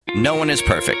No one is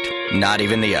perfect, not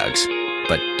even the Uggs.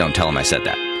 But don't tell them I said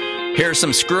that. Here are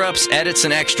some screw-ups, edits,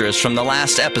 and extras from the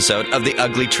last episode of The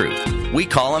Ugly Truth. We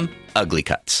call them Ugly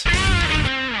Cuts.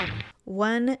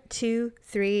 1, 2,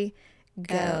 3,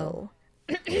 go.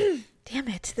 Damn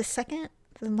it. The second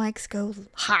the mics go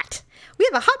hot. We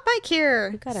have a hot mic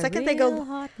here. Got a second real they go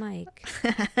hot mic.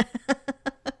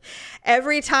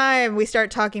 Every time we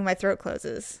start talking, my throat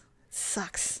closes.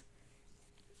 Sucks.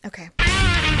 Okay.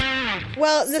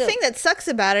 Well, the thing that sucks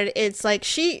about it, it's like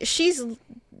she's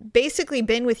basically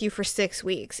been with you for 6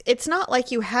 weeks. It's not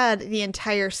like you had the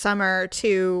entire summer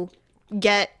to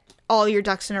get all your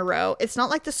ducks in a row. It's not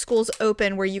like the school's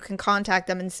open where you can contact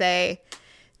them and say,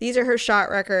 these are her shot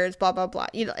records, blah, blah, blah.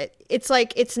 You know, it's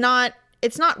like, it's not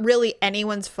really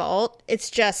anyone's fault. It's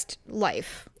just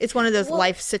life. It's one of those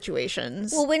life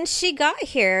situations. Well, when she got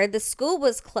here, the school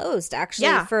was closed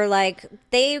actually for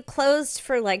they closed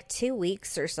for 2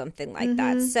 weeks or something like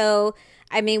that. So,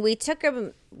 I mean, we took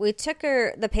her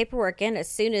the paperwork in as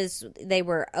soon as they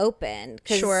were open.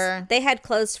 Sure. They had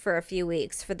closed for a few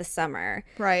weeks for the summer.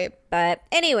 Right. But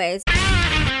anyways.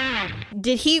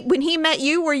 When he met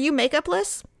you, were you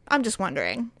makeupless? I'm just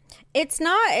wondering. It's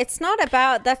not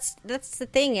about that's the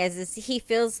thing is he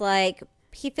feels like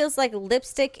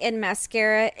lipstick and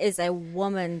mascara is a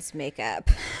woman's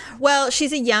makeup. Well,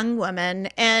 she's a young woman,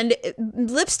 and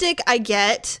lipstick I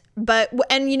get,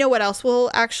 and you know what else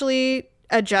will actually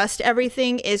adjust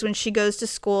everything is when she goes to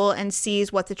school and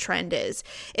sees what the trend is.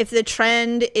 If the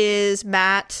trend is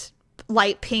matte,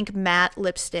 light pink matte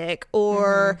lipstick,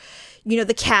 or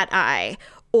the cat eye,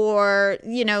 or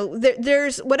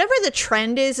there's whatever the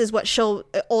trend is what she'll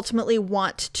ultimately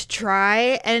want to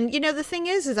try. And the thing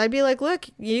is I'd be like, look,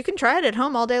 you can try it at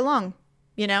home all day long.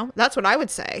 That's what I would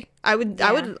say. I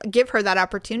would give her that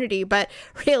opportunity. But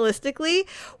realistically,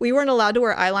 we weren't allowed to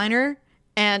wear eyeliner,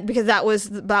 and because that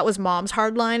was mom's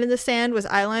hard line in the sand was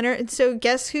eyeliner. And so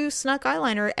guess who snuck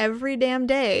eyeliner every damn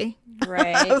day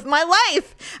of my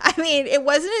life? I mean, it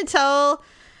wasn't until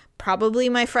probably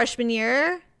my freshman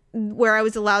year where I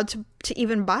was allowed to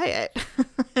even buy it.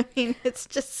 I mean, it's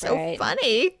just so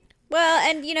funny. Well,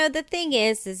 and the thing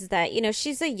is that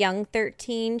she's a young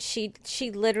 13. She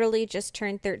literally just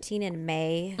turned 13 in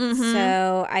May.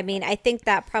 So I mean, I think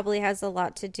that probably has a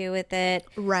lot to do with it,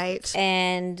 right?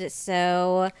 And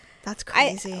so that's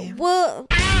crazy. Yeah,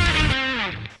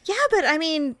 but I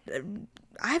mean,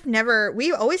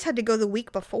 we always had to go the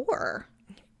week before.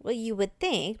 Well, you would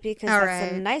think, because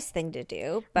that's a nice thing to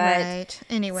do. But right.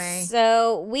 Anyway.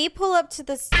 So we pull up to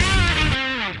this.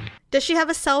 Does she have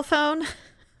a cell phone?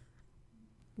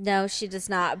 No, she does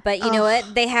not. But you know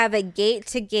what? They have a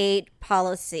gate-to-gate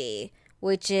policy,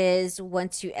 which is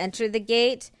once you enter the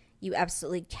gate, you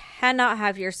absolutely cannot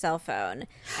have your cell phone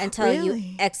until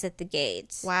you exit the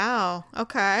gate. Wow.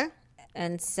 Okay.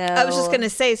 And so I was just going to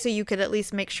say, so you could at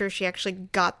least make sure she actually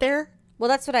got there? Well,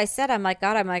 that's what I said. I'm like,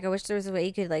 God, I wish there was a way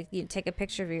you could you take a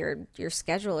picture of your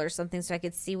schedule or something so I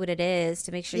could see what it is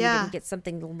to make sure you didn't get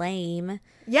something lame.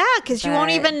 Yeah, because you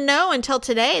won't even know until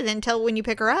today, until when you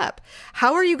pick her up.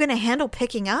 How are you going to handle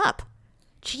picking up?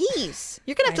 Jeez,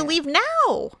 you're going to have to leave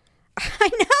now. I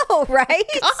know, right?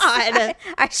 God.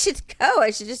 I should go. I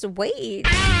should just wait.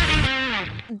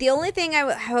 The only thing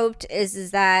I hoped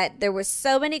is that there was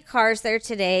so many cars there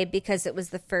today because it was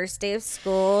the first day of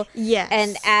school. Yes.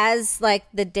 And as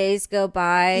the days go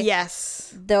by,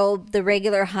 yes, the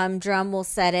regular humdrum will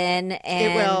set in,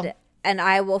 and it will. And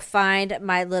I will find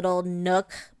my little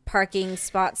nook parking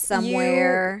spot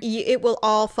somewhere. It will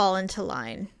all fall into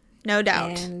line, no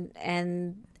doubt.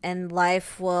 And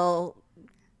life will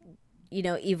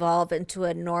evolve into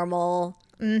a normal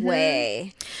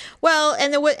way. Well,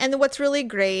 and what's really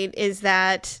great is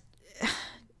that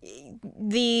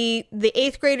the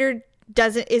 8th grader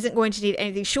isn't going to need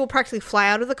anything. She will practically fly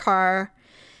out of the car.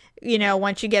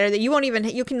 Once you get her, that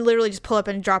you can literally just pull up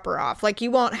and drop her off. Like,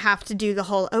 you won't have to do the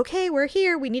whole, okay, we're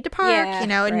here, we need to park,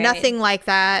 and nothing like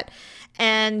that.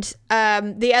 And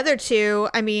the other two,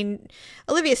 I mean,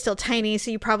 Olivia's still tiny, so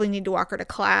you probably need to walk her to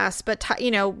class. But,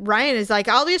 Ryan is like,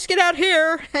 I'll just get out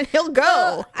here, and he'll go.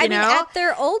 Well, I mean, at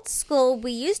their old school,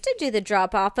 we used to do the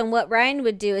drop-off, and what Ryan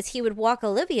would do is he would walk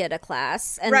Olivia to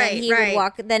class, and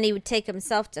then he would take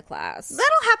himself to class.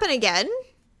 That'll happen again.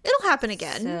 It'll happen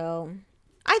again. So,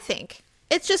 I think.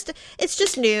 It's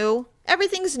just new.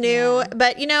 Everything's new,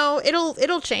 but,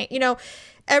 it'll change.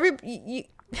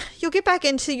 You'll get back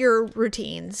into your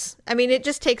routines. I mean, it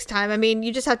just takes time. I mean,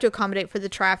 you just have to accommodate for the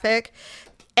traffic.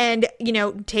 And,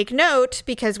 take note,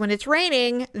 because when it's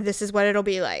raining, this is what it'll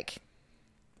be like.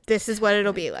 This is what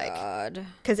it'll be like. God.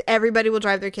 Because everybody will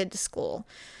drive their kid to school.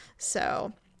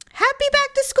 So, happy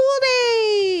back to school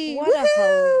day!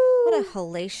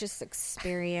 hellacious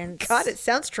experience. God, it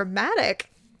sounds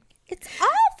traumatic. It's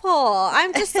awful.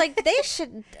 I'm just like,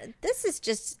 this is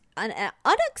just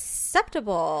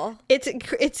unacceptable.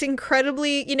 It's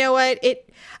incredibly, you know what?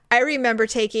 I remember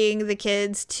taking the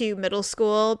kids to middle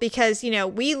school because, you know,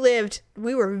 we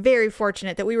were very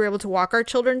fortunate that we were able to walk our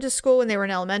children to school when they were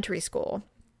in elementary school.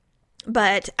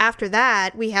 But after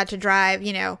that, we had to drive,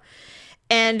 you know,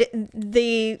 and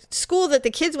the school that the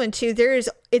kids went to,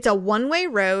 it's a one-way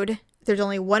road. There's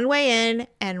only one way in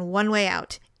and one way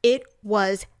out. It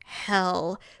was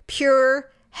hell,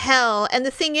 pure hell. And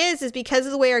the thing is because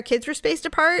of the way our kids were spaced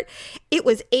apart, it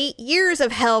was 8 years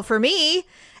of hell for me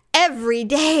every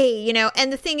day, you know.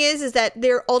 And the thing is that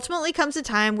there ultimately comes a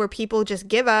time where people just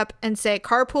give up and say,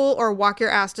 carpool or walk your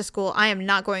ass to school. I am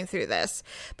not going through this.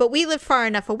 But we lived far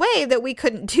enough away that we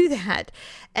couldn't do that.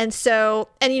 And so,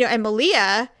 and, you know, and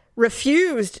Malia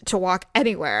refused to walk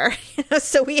anywhere, you know,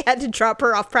 so we had to drop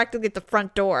her off practically at the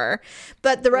front door.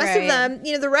 But the rest of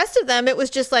them, it was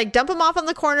just like dump them off on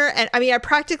the corner. And I mean, I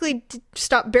practically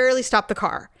barely stopped the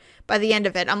car by the end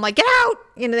of it. I'm like, get out!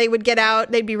 You know, they would get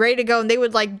out, they'd be ready to go, and they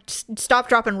would like stop,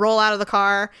 drop, and roll out of the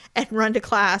car and run to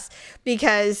class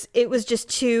because it was just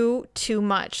too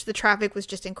much. The traffic was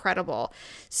just incredible.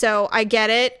 So I get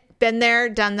it. Been there,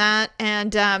 done that.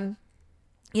 And,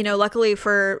 you know, luckily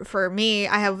for me,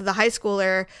 I have the high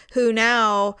schooler who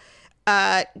now,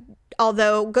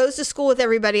 although goes to school with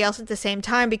everybody else at the same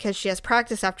time because she has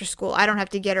practice after school, I don't have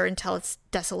to get her until it's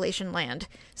desolation land.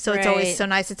 So it's always so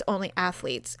nice. It's only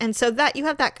athletes. And so that you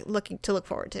have that to look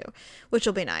forward to, which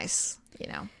will be nice. You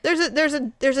know,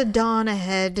 there's a dawn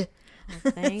ahead.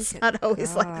 Oh, it's not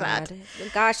always like that.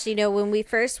 Gosh, you know, when we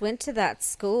first went to that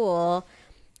school,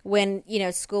 when, you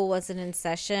know, school wasn't in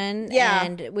session,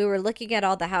 and we were looking at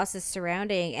all the houses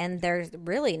surrounding, and they're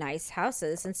really nice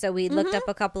houses. And so we looked up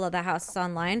a couple of the houses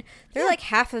online. They're like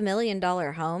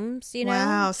 $500,000 homes, you know?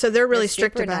 Wow. So they're really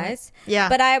strict about it. Yeah.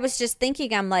 But I was just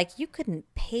thinking, I'm like, you couldn't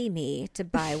pay me to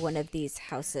buy one of these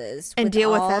houses and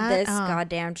deal with all this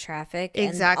goddamn traffic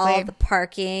and all the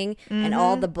parking and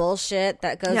all the bullshit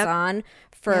that goes on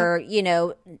for, you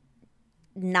know,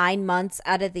 9 months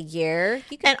out of the year.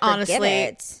 You can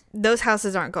honestly, those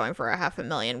houses aren't going for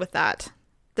 $500,000 with that.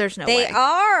 There's no way. They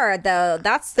are, though.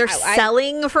 They're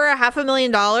selling for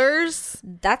 $500,000.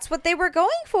 That's what they were going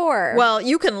for. Well,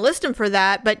 you can list them for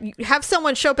that, but you have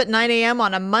someone show up at 9 a.m.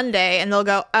 on a Monday and they'll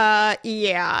go,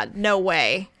 yeah, no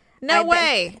way. No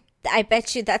way. I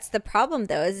bet you that's the problem,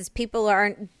 though, is people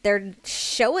they're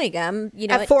showing them, you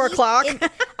know, at 4 o'clock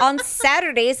on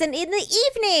Saturdays and in the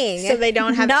evening. So they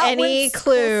don't have any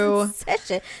clue.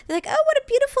 They're like, oh, what a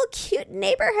beautiful, cute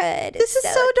neighborhood. This is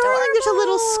so darling. There's a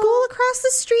little school across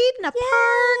the street and a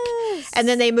park. And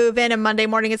then they move in, and Monday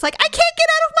morning it's like, I can't get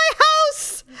out of my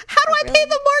house. How do I pay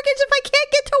the mortgage if I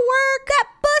can't get to work? That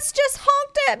bus just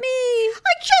honked at me.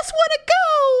 I just want to go.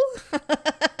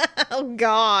 Oh,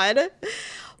 God.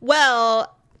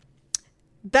 Well,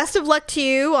 best of luck to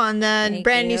you on the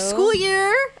brand new school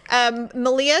year.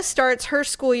 Malia starts her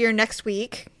school year next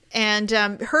week, and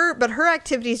her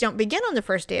activities don't begin on the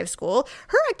first day of school.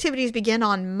 Her activities begin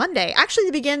on Monday. Actually,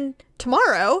 they begin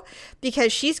tomorrow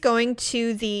because she's going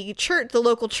to the church, the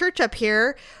local church up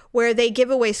here, where they give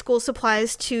away school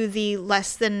supplies to the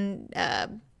less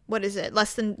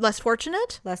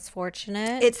fortunate.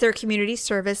 It's their community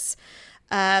service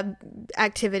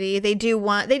activity. They do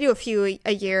a few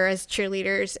a year as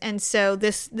cheerleaders, and so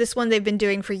this one they've been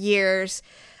doing for years.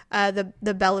 The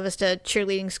Bella Vista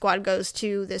cheerleading squad goes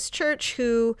to this church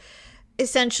who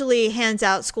essentially hands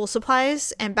out school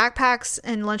supplies and backpacks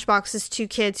and lunchboxes to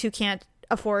kids who can't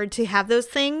afford to have those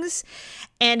things,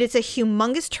 and it's a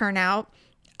humongous turnout.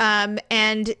 And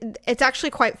it's actually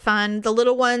quite fun. The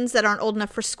little ones that aren't old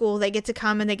enough for school, they get to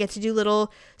come and they get to do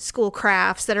little school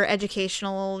crafts that are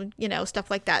educational, you know,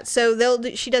 stuff like that. So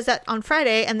she does that on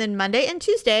Friday, and then Monday and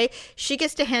Tuesday, she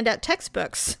gets to hand out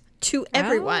textbooks to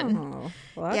everyone. Oh,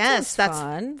 well, yes, that's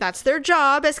fun. That's their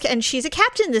job, and she's a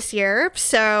captain this year.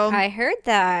 So I heard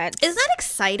that. Isn't that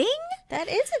exciting? That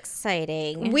is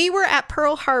exciting. We were at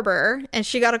Pearl Harbor, and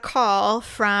she got a call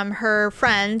from her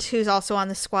friend who's also on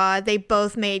the squad. They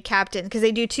both made captain because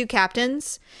they do 2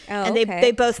 captains. Oh, and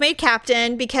they both made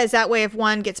captain because that way if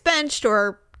one gets benched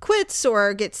or quits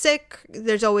or gets sick,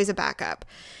 there's always a backup.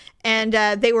 And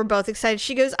they were both excited.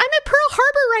 She goes, I'm at Pearl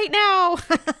Harbor right now.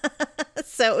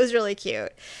 So it was really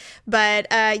cute. But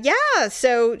yeah,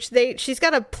 so she's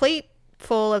got a plate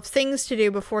full of things to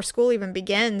do before school even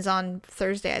begins on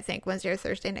Thursday, I think, Wednesday or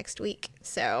Thursday next week.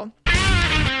 So,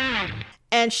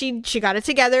 and she got it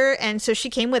together, and so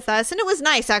she came with us, and it was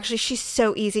nice, actually. She's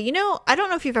so easy. You know, I don't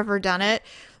know if you've ever done it,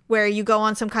 where you go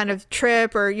on some kind of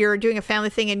trip or you're doing a family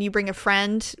thing and you bring a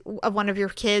friend of one of your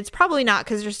kids. Probably not,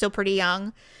 because they're still pretty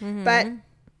young. But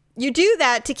you do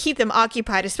that to keep them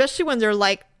occupied, especially when they're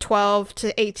like 12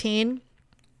 to 18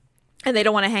 and they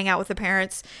don't want to hang out with the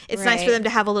parents. It's nice for them to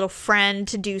have a little friend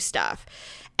to do stuff.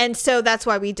 And so that's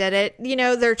why we did it. You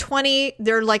know, they're 20,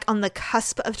 they're like on the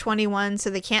cusp of 21,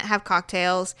 so they can't have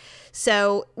cocktails.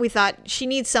 So we thought she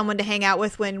needs someone to hang out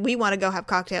with when we want to go have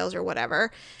cocktails or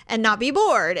whatever and not be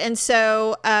bored. And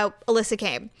so Alyssa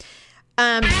came.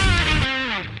 And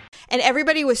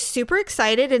everybody was super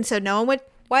excited. And so no one would.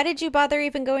 Why did you bother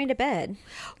even going to bed?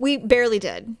 We barely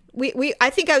did.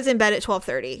 I think I was in bed at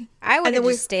 12:30. I would have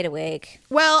just stayed awake.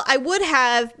 Well, I would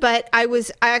have, but I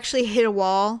actually hit a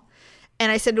wall.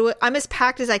 And I said, I'm as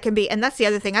packed as I can be. And that's the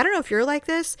other thing. I don't know if you're like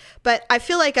this, but I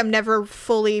feel like I'm never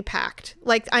fully packed.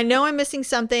 Like, I know I'm missing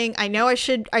something. I know I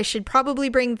should probably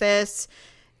bring this.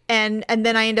 And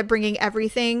then I end up bringing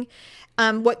everything.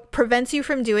 What prevents you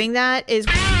from doing that is,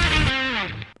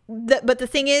 but the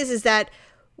thing is that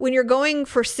when you're going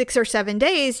for 6 or 7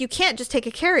 days, you can't just take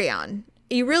a carry-on.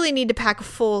 You really need to pack a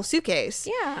full suitcase.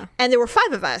 Yeah. And there were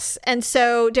 5 of us. And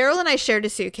so Daryl and I shared a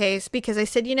suitcase because I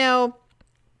said,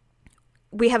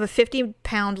 we have a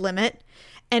 50-pound limit,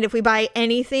 and if we buy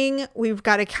anything, we've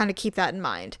got to kind of keep that in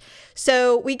mind.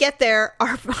 So we get there,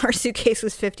 our suitcase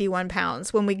was 51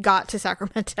 pounds when we got to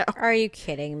Sacramento. Are you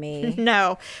kidding me?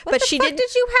 No. What the fuck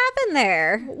did you have in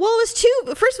there? Well, it was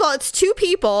 2. First of all, it's 2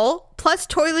 people, plus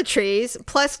toiletries,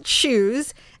 plus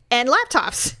shoes, and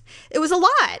laptops. It was a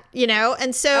lot,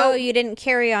 and so... Oh, you didn't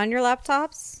carry on your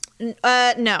laptops?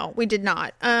 No, we did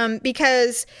not.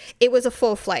 Because it was a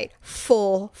full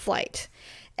flight.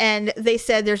 And they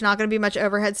said there's not going to be much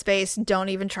overhead space. Don't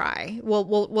even try.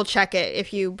 We'll check it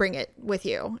if you bring it with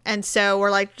you. And so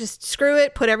we're like, just screw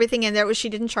it. Put everything in there. She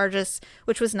didn't charge us,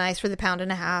 which was nice for the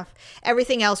 £1.50.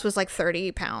 Everything else was like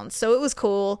 30 pounds. So it was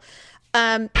cool.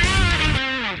 Do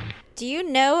you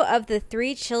know of the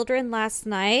 3 children last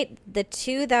night? The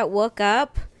 2 that woke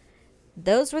up,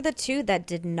 those were the 2 that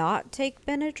did not take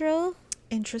Benadryl.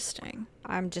 Interesting.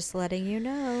 I'm just letting you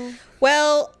know.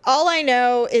 Well, all I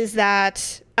know is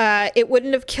that it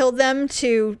wouldn't have killed them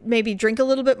to maybe drink a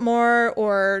little bit more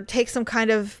or take some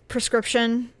kind of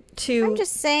prescription to... I'm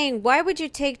just saying, why would you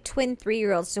take twin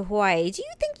 3-year-olds to Hawaii? Do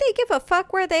you think they give a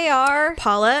fuck where they are?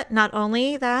 Paula, not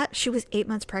only that, she was 8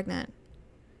 months pregnant.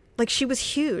 Like, she was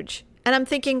huge. And I'm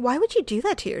thinking, why would you do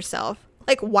that to yourself?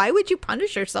 Like, why would you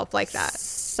punish yourself like that?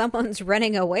 Someone's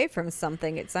running away from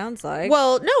something, it sounds like.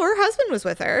 Well, no, her husband was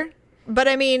with her. But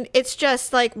I mean, it's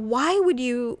just like, why would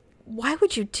you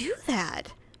do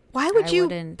that? Why would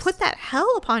you put that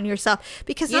hell upon yourself?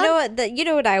 Because you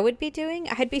know what I would be doing?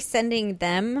 I'd be sending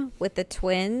them with the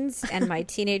twins and my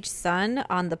teenage son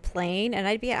on the plane, and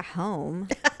I'd be at home.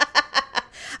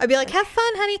 I'd be like, have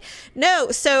fun, honey.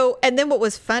 No. So, and then what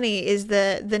was funny is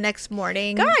the next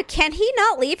morning. God, can he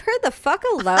not leave her the fuck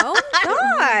alone? God,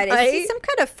 right? Is he some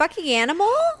kind of fucking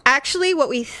animal? Actually, what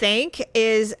we think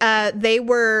is they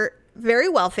were very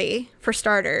wealthy, for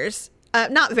starters.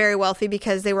 Not very wealthy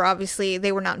because they were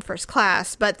not in first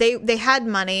class, but they had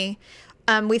money.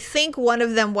 We think one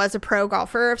of them was a pro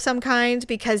golfer of some kind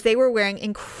because they were wearing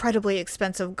incredibly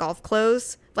expensive golf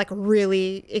clothes, like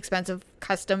really expensive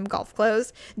custom golf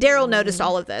clothes. Daryl noticed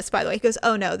all of this, by the way. He goes,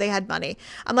 "Oh no, they had money."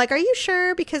 I'm like, "Are you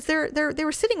sure?" Because they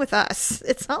were sitting with us.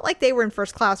 It's not like they were in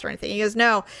first class or anything. He goes,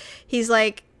 "No." He's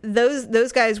like,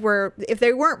 those guys were, if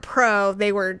they weren't pro,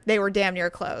 they were damn near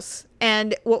close.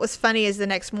 And what was funny is the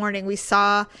next morning we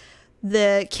saw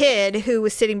the kid who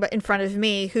was sitting in front of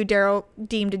me, who Daryl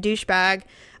deemed a douchebag,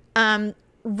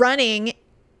 running.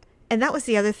 And that was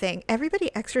the other thing. Everybody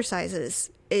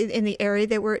exercises in the area.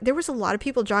 There was a lot of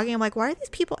people jogging. I'm like, why are these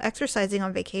people exercising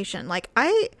on vacation? Like,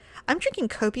 I'm drinking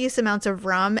copious amounts of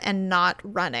rum and not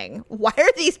running. Why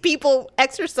are these people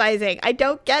exercising? I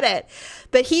don't get it.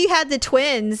 But he had the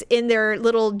twins in their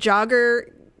little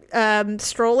jogger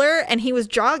stroller, and he was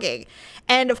jogging.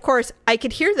 And of course, I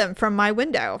could hear them from my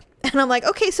window. And I'm like,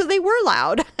 okay, so they were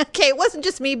loud. Okay, it wasn't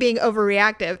just me being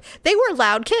overreactive. They were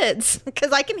loud kids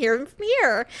because I can hear them from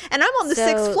here. And I'm on the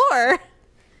 6th floor.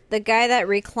 The guy that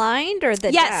reclined or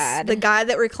the dad? Yes, the guy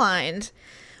that reclined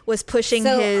was pushing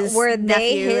his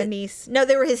nephew and niece. No,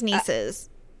 they were his nieces.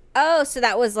 Oh, so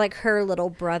that was like her little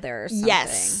brother or something.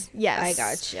 Yes. I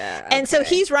gotcha. Okay. And so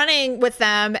he's running with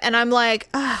them, and I'm like,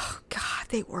 oh, God,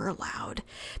 they were loud.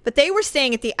 But they were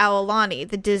staying at the Aulani,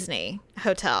 the Disney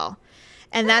hotel.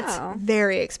 And that's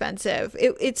very expensive.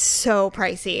 It's so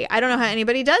pricey. I don't know how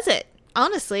anybody does it,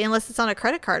 honestly, unless it's on a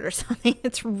credit card or something.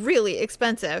 It's really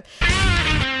expensive.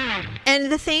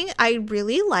 And the thing I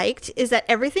really liked is that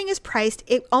everything is priced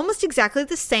almost exactly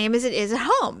the same as it is at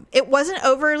home. It wasn't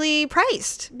overly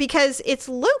priced because it's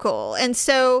local. And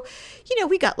so,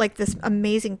 we got like this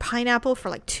amazing pineapple for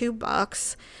like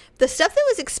 $2. The stuff that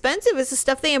was expensive is the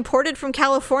stuff they imported from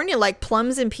California, like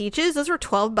plums and peaches. Those were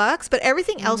 $12, but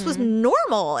everything else was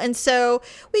normal. And so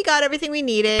we got everything we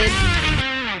needed.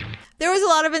 There was a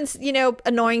lot of,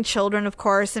 annoying children, of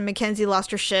course, and Mackenzie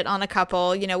lost her shit on a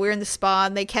couple. We were in the spa,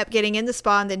 and they kept getting in the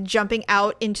spa and then jumping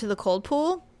out into the cold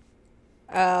pool.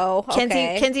 Oh,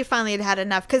 okay. Kenzie finally had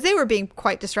enough because they were being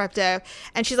quite disruptive.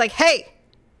 And she's like, hey,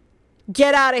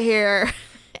 get out of here.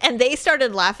 And they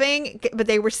started laughing, but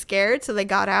they were scared, so they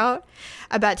got out.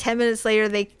 About 10 minutes later,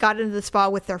 they got into the spa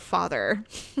with their father.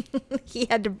 He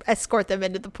had to escort them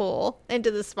into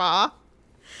the spa.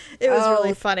 It was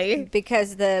really funny.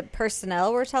 Because the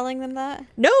personnel were telling them that?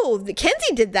 No,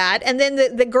 Kenzie did that. And then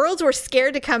the girls were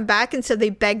scared to come back, and so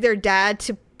they begged their dad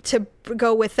to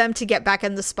go with them to get back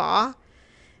in the spa.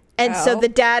 And so the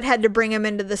dad had to bring him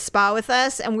into the spa with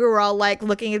us, and we were all like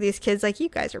looking at these kids like, you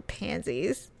guys are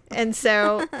pansies. And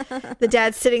so the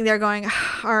dad's sitting there going,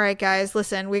 all right, guys,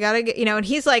 listen, we got to get, and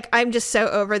he's like, I'm just so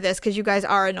over this because you guys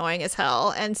are annoying as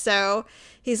hell. And so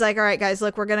he's like, all right, guys,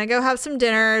 look, we're going to go have some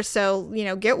dinner. So,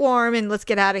 get warm and let's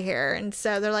get out of here. And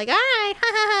so they're like, all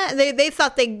right. They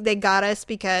thought they got us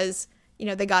because,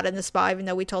 they got in the spa even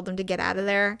though we told them to get out of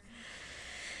there.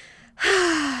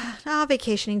 Oh,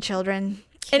 vacationing children.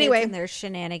 Kids anyway. And their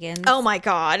shenanigans. Oh, my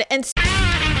God. And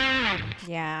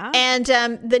yeah. And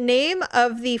the name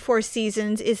of the Four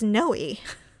Seasons is Noe.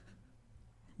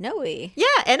 Noe? Yeah,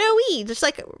 Noe, just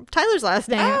like Tyler's last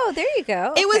name. Oh, there you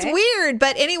go. It was weird,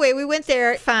 but anyway, we went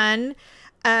there. Fun.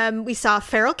 We saw a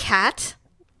feral cat,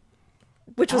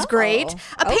 which was great.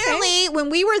 Apparently, when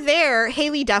we were there,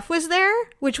 Haley Duff was there,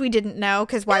 which we didn't know,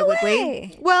 because why would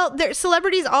we? Well, there's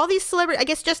celebrities, all these celebrities. I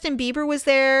guess Justin Bieber was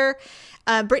there.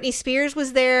 Britney Spears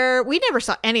was there. We never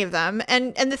saw any of them.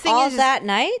 And the thing all is... that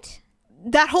night?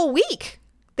 That whole week.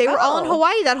 They were all in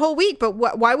Hawaii that whole week, but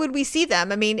why would we see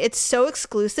them? I mean, it's so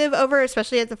exclusive over,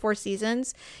 especially at the Four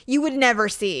Seasons. You would never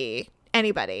see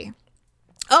anybody.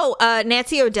 Oh,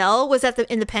 Nancy O'Dell was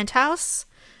in the penthouse.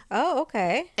 Oh,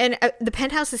 okay. And the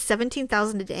penthouse is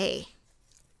 $17,000 a day.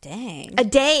 Dang. A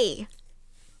day.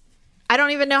 I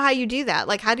don't even know how you do that.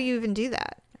 Like, how do you even do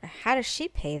that? How does she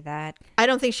pay that? I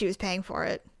don't think she was paying for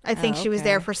it. I think she was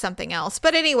there for something else.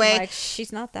 But anyway. Like,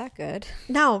 she's not that good.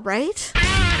 No, right?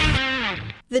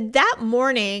 That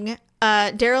morning,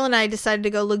 Daryl and I decided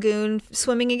to go lagoon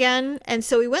swimming again. And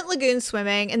so we went lagoon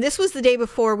swimming. And this was the day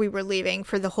before we were leaving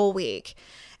for the whole week.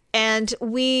 And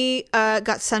we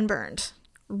got sunburned.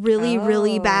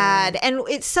 Really bad. And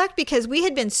it sucked because we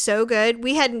had been so good.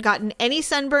 We hadn't gotten any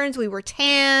sunburns. We were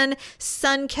tan,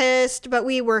 sun-kissed, but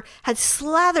we had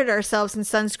slathered ourselves in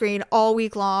sunscreen all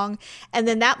week long. And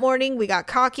then that morning we got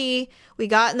cocky. We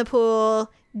got in the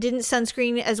pool, didn't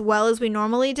sunscreen as well as we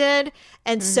normally did.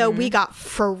 And so we got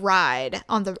fried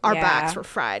our backs were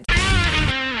fried.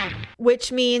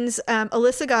 Which means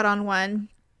Alyssa got on one.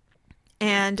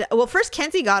 And first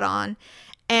Kenzie got on,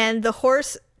 and the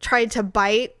horse tried to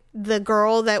bite the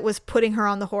girl that was putting her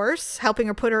on the horse, helping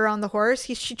her put her on the horse.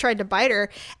 She tried to bite her,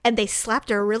 and they slapped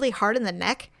her really hard in the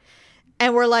neck.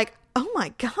 And we're like, oh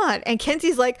my God. And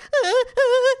Kenzie's like,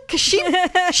 because she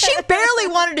barely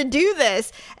wanted to do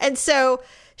this. And so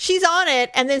she's on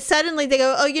it, and then suddenly they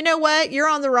go, oh, you know what? You're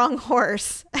on the wrong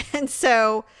horse. And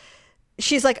so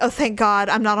she's like, oh, thank God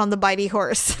I'm not on the bitey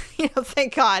horse.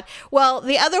 Thank God. Well,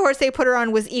 the other horse they put her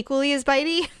on was equally as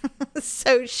bitey.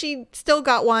 So she still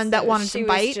got one that wanted to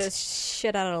bite. She was just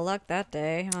shit out of luck that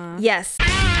day, huh? Yes.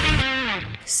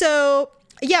 So,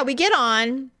 yeah, we get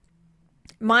on.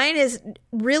 Mine is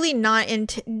really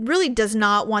really does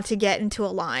not want to get into a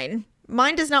line.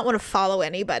 Mine does not want to follow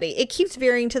anybody. It keeps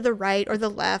veering to the right or the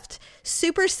left.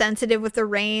 Super sensitive with the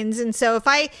reins. And so if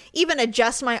I even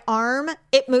adjust my arm,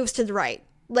 it moves to the right.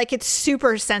 Like, it's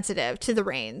super sensitive to the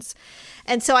reins.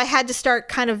 And so I had to start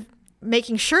kind of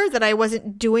making sure that I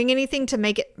wasn't doing anything to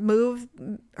make it move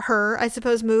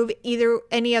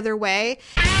any other way.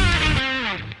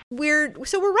 We're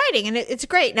riding, and it's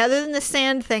great. Now, other than the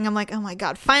sand thing, I'm like, oh my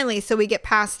God, finally. So we get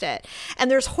past it. And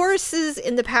there's horses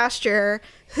in the pasture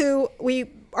who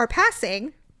we are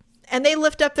passing, and they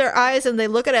lift up their eyes and they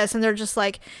look at us, and they're just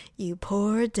like, you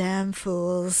poor damn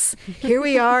fools. Here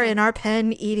we are in our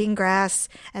pen eating grass,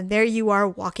 and there you are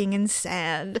walking in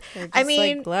sand. I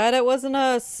mean, like, glad it wasn't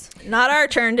us. Not our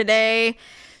turn today.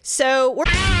 So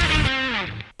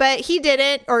but he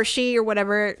didn't, or she, or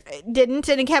whatever, didn't,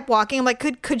 and he kept walking. I'm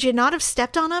like, could you not have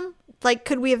stepped on him? Like,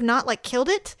 could we have not, like, killed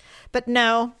it? But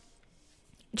no.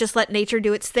 just let nature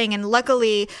do its thing. And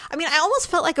luckily, I mean, I almost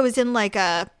felt like I was in like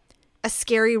a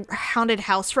scary haunted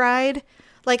house ride.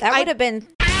 Like That would have been.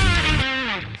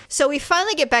 So we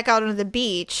finally get back out onto the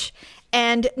beach.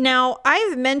 And now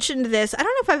I've mentioned this. I don't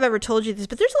know if I've ever told you this,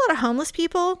 but there's a lot of homeless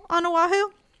people on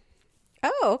Oahu.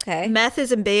 Oh, okay. Meth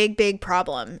is a big, big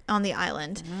problem on the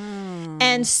island.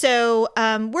 And so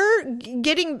we're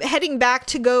heading back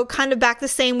to go kind of back the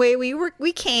same way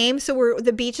we came. So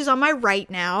the beach is on my right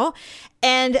now.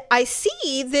 And I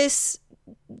see this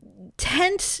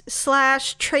tent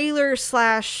 / trailer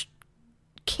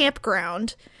 /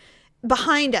 campground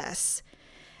behind us.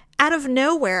 Out of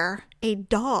nowhere, a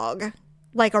dog,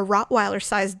 like a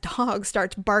Rottweiler-sized dog,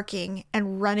 starts barking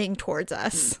and running towards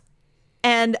us.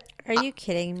 And Are you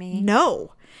kidding me?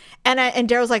 no. And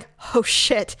Daryl's like, oh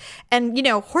shit. And you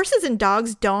know, horses and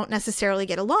dogs don't necessarily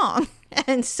get along.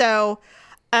 And so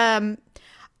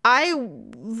I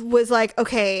was like,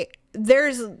 okay,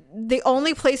 the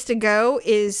only place to go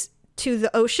is to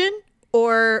the ocean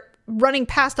or running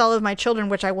past all of my children,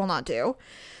 which I will not do.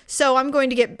 So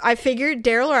I figured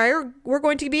Daryl or I we're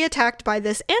going to be attacked by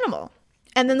this animal.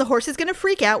 And then the horse is going to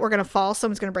freak out. We're going to fall.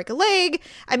 Someone's going to break a leg.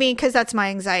 I mean, because that's my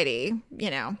anxiety, you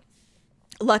know.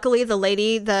 Luckily, the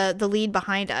lady, the lead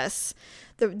behind us,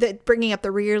 the bringing up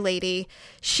the rear lady,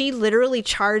 she literally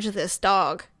charged this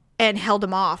dog and held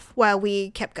him off while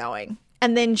we kept going.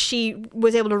 And then she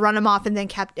was able to run him off and then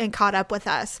caught up with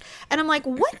us. And I'm like,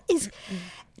 what is...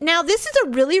 Now, this is a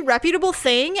really reputable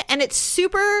thing, and it's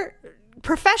super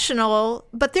professional,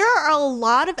 but there are a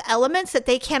lot of elements that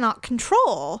they cannot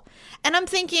control. And I'm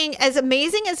thinking, as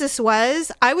amazing as this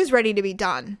was, I was ready to be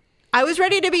done. I was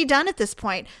ready to be done at this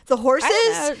point. The horses...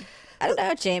 I don't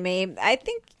know, Jamie. I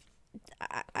think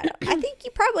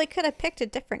you probably could have picked a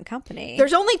different company.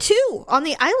 There's only 2 on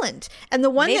the island. And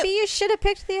the one Maybe you should have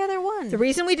picked the other one. The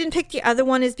reason we didn't pick the other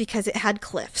one is because it had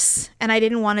cliffs. And I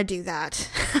didn't want to do that.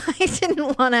 I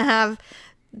didn't want to have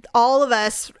all of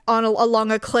us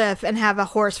along a cliff and have a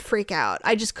horse freak out.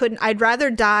 I just couldn't. I'd rather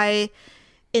die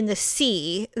in the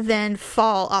sea than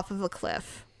fall off of a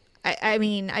cliff. I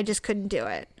mean, I just couldn't do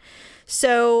it.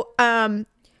 So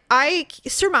I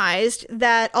surmised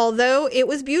that although it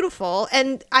was beautiful,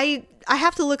 and I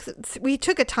have to look, we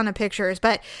took a ton of pictures,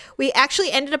 but we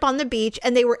actually ended up on the beach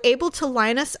and they were able to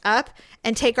line us up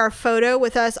and take our photo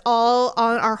with us all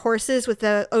on our horses with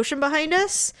the ocean behind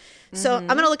us. So I'm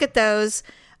going to look at those.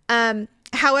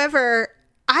 However,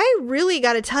 I really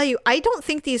got to tell you, I don't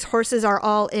think these horses are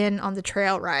all in on the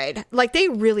trail ride. Like, they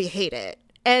really hate it.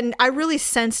 And I really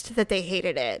sensed that they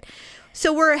hated it.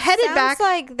 So we're headed back. Sounds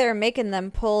like they're making them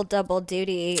pull double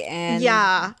duty and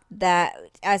that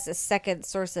as a second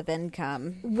source of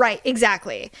income. Right,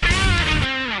 exactly.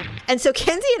 And so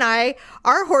Kenzie and I,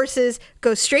 our horses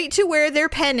go straight to where their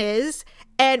pen is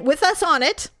and with us on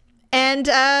it and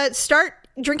start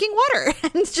drinking water.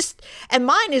 And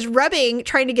mine is rubbing,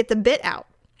 trying to get the bit out.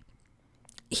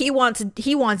 He wants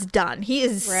done. He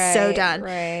is so done.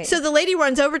 Right. So the lady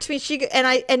runs over to me.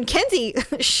 And Kenzie,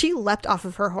 she leapt off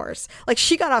of her horse. Like,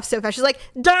 she got off so fast. She's like,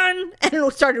 done,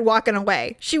 and started walking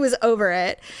away. She was over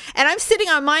it. And I'm sitting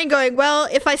on mine going, well,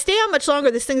 if I stay on much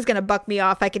longer, this thing's gonna buck me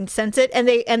off. I can sense it. And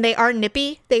they are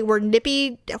nippy. They were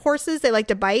nippy horses. They like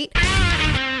to bite.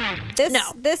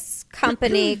 This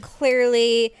company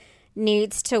clearly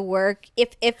needs to work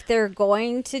if they're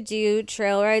going to do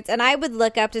trail rides, and I would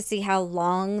look up to see how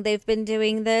long they've been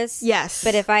doing this. Yes,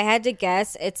 but if I had to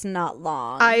guess, it's not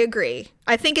long. I agree.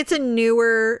 I think it's a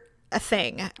newer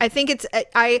thing. I think it's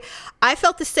I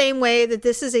felt the same way, that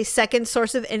this is a second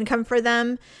source of income for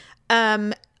them.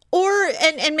 And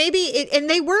maybe and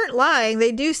they weren't lying.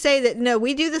 They do say that, no,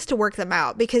 we do this to work them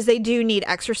out because they do need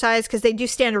exercise, because they do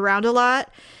stand around a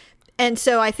lot. And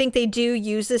so I think they do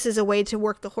use this as a way to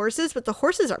work the horses, but the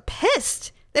horses are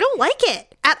pissed. They don't like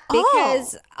it at all.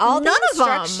 Because all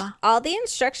the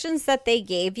instructions that they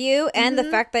gave you and the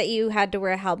fact that you had to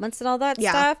wear helmets and all that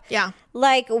stuff. Yeah.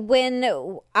 Like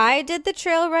when I did the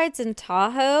trail rides in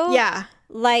Tahoe. Yeah.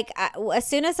 Like as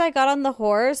soon as I got on the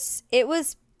horse, it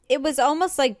was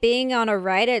almost like being on a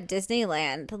ride at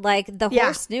Disneyland. Like the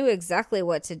horse knew exactly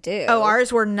what to do. Oh,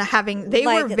 ours were they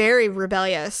were very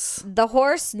rebellious. The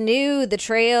horse knew the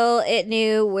trail. It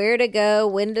knew where to go,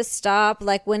 when to stop.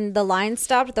 Like when the line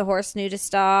stopped, the horse knew to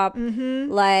stop.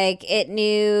 Mm-hmm. Like it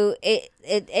knew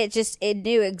it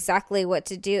knew exactly what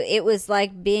to do. It was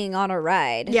like being on a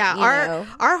ride. Yeah,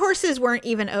 our horses weren't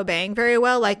even obeying very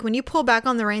well. Like when you pull back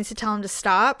on the reins to tell them to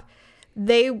stop,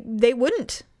 they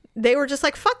wouldn't. They were just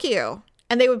like, fuck you.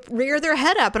 And they would rear their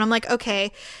head up. And I'm like,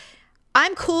 okay,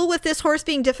 I'm cool with this horse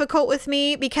being difficult with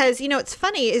me because, it's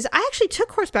funny is I actually took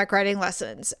horseback riding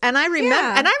lessons and I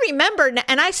remember,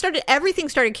 everything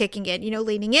started kicking in,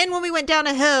 leaning in when we went down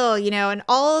a hill, and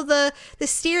all of the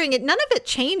steering, none of it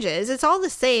changes. It's all the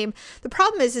same. The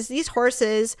problem is these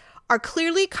horses are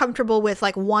clearly comfortable with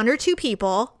like one or two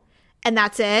people and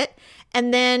that's it.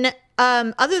 And then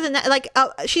other than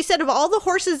that, she said of all the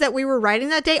horses that we were riding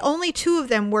that day, only 2 of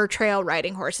them were trail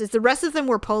riding horses. The rest of them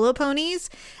were polo ponies.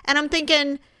 And I'm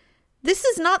thinking, this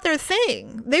is not their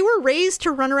thing. They were raised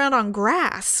to run around on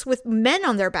grass with men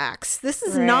on their backs. This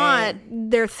is not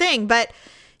their thing. But,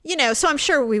 so I'm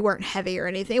sure we weren't heavy or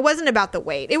anything. It wasn't about the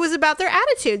weight. It was about their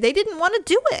attitude. They didn't want to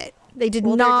do it. They did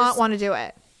not want to do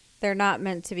it. They're not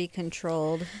meant to be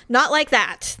controlled. Not like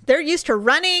that. They're used to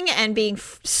running and being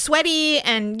sweaty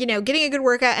and, getting a good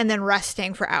workout and then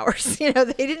resting for hours. They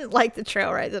didn't like the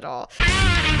trail rides at all.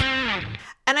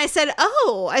 And I said,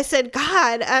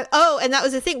 God. And that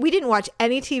was the thing. We didn't watch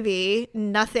any TV,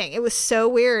 nothing. It was so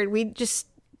weird. We just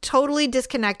totally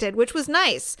disconnected, which was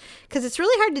nice because it's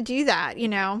really hard to do that,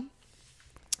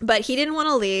 But he didn't want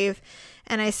to leave.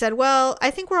 And I said, well, I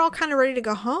think we're all kind of ready to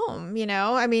go home,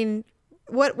 I mean,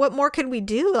 what more could we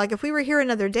do? Like, if we were here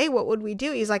another day, what would we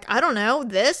do? He's like, I don't know,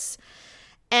 this.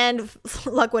 And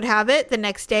luck would have it, the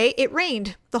next day, it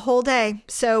rained the whole day.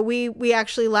 So we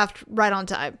actually left right on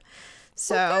time.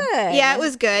 So, yeah, it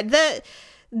was good.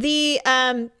 The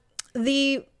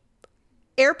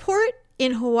airport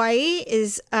in Hawaii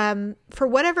is, for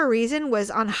whatever reason, was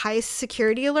on high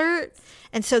security alert.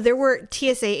 And so there were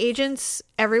TSA agents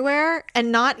everywhere,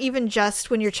 and not even just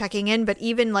when you're checking in, but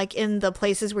even like in the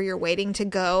places where you're waiting to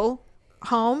go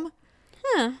home.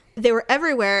 They were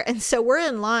everywhere. And so we're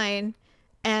in line,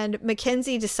 and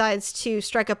Mackenzie decides to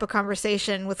strike up a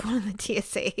conversation with one of the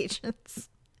TSA agents.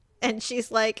 And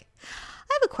she's like,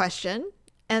 I have a question.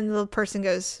 And the person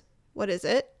goes, what is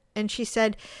it? And she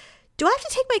said, do I have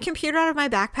to take my computer out of my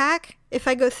backpack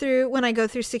when I go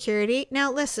through security?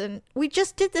 Now, listen, we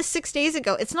just did this 6 days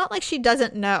ago. It's not like she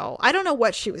doesn't know. I don't know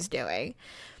what she was doing.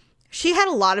 She had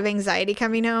a lot of anxiety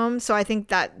coming home. So I think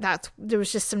there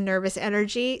was just some nervous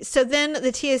energy. So then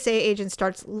the TSA agent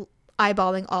starts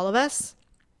eyeballing all of us.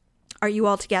 Are you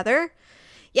all together?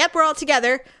 Yep, we're all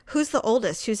together. Who's the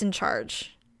oldest? Who's in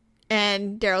charge?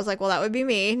 And Daryl's like, well, that would be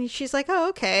me. And she's like, oh,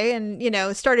 okay.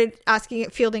 And, started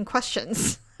fielding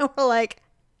questions. We're like,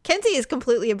 Kenzie is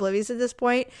completely oblivious at this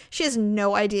point. She has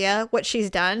no idea what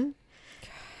she's done,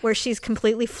 where she's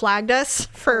completely flagged us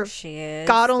for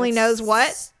God only knows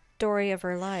what. Story of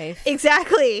her life.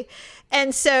 Exactly.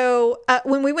 And so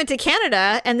when we went to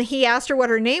Canada and he asked her what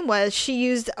her name was, she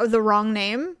used the wrong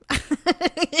name,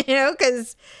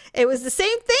 because it was the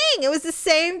same thing. It was the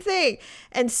same thing.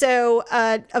 And so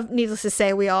needless to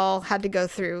say, we all had to go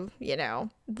through,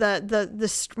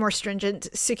 the more stringent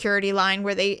security line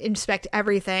where they inspect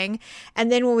everything.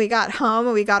 And then when we got home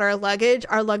and we got our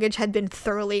luggage had been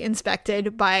thoroughly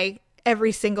inspected by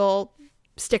every single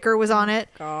sticker was on it.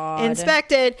 God.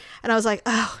 Inspected. And I was like,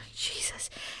 oh, Jesus.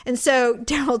 And so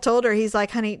Daryl told her, he's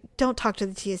like, honey, don't talk to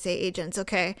the TSA agents,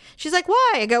 okay? She's like,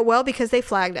 why? I go, well, because they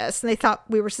flagged us and they thought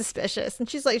we were suspicious. And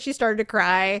she's like, she started to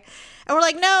cry. And we're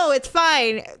like, no, it's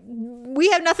fine. We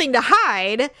have nothing to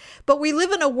hide, but we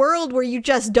live in a world where you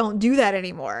just don't do that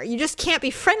anymore. You just can't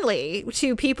be friendly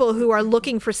to people who are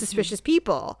looking for suspicious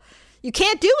people. You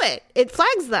can't do it. It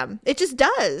flags them. It just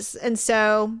does. And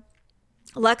so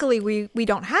luckily we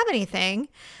don't have anything.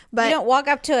 But you don't walk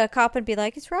up to a cop and be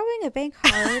like, it's robbing a bank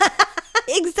card.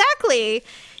 Exactly.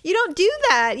 You don't do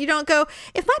that. You don't go,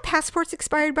 if my passport's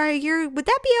expired by a year, would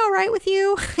that be all right with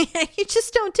you? You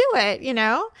just don't do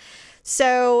it,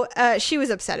 So she was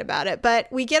upset about it. But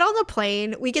we get on the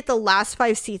plane. We get the last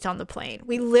 5 seats on the plane.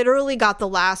 We literally got the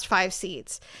last 5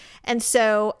 seats. And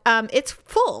so it's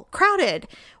full, crowded.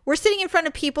 We're sitting in front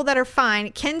of people that are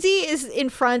fine. Kenzie is in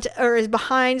front or is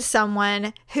behind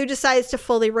someone who decides to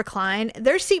fully recline.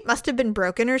 Their seat must have been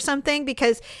broken or something,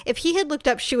 because if he had looked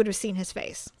up, she would have seen his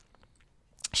face.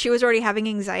 She was already having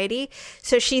anxiety.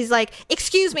 So she's like,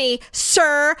 excuse me,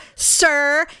 sir,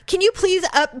 can you please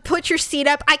put your seat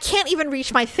up? I can't even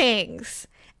reach my things.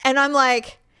 And I'm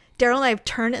like, Daryl and I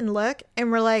turn and look,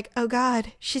 and we're like, oh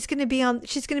God, she's going to be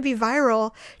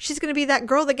viral. She's going to be that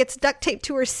girl that gets duct taped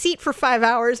to her seat for 5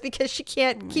 hours because she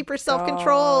can't keep herself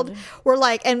controlled. We're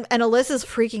like, and Alyssa's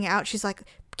freaking out. She's like,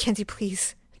 Kenzie,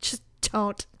 please, just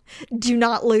do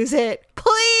not lose it.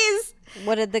 Please.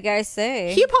 What did the guy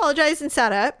say? He apologized and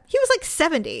sat up. He was like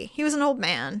 70. He was an old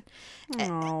man.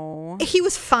 Oh. He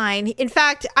was fine. In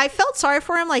fact, I felt sorry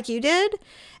for him like you did.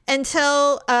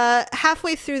 until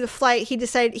halfway through the flight, he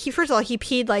decided, first of all, he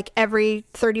peed like every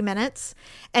 30 minutes.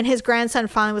 And his grandson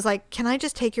finally was like, can I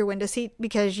just take your window seat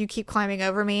because you keep climbing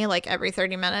over me like every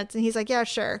 30 minutes? And he's like, yeah,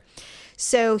 sure.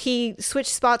 So he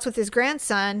switched spots with his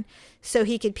grandson so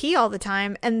he could pee all the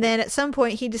time. And then at some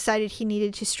point he decided he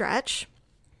needed to stretch.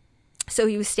 So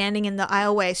he was standing in the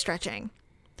aisleway stretching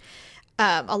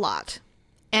a lot.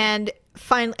 And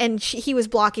he was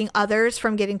blocking others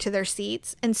from getting to their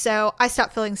seats. And so I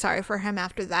stopped feeling sorry for him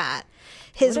after that.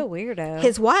 What a weirdo.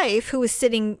 His wife, who was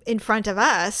sitting in front of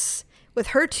us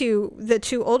with the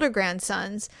two older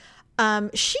grandsons,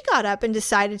 she got up and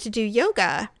decided to do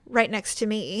yoga right next to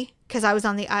me because I was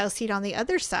on the aisle seat on the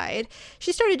other side.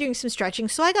 She started doing some stretching,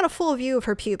 so I got a full view of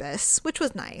her pubis, which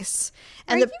was nice.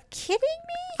 And Are you kidding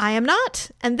me? I am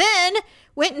not. And then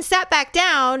went and sat back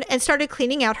down and started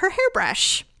cleaning out her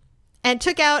hairbrush and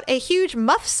took out a huge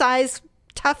muff-sized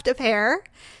tuft of hair,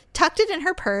 tucked it in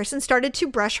her purse, and started to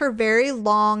brush her very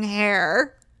long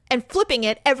hair and flipping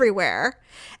it everywhere.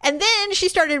 And then she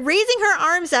started raising her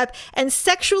arms up and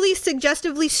sexually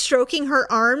suggestively stroking her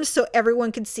arms so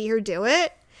everyone could see her do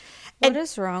it. What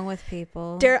is wrong with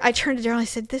people? I turned to Daryl and I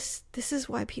said, this is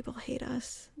why people hate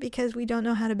us, because we don't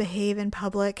know how to behave in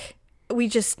public. We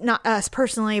just, not us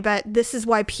personally, but this is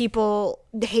why people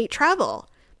hate travel,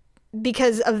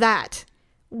 because of that.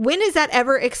 When is that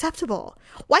ever acceptable?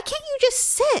 Why can't you just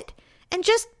sit and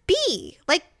just be?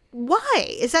 Like, why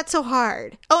is that so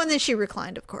hard? Oh, and then she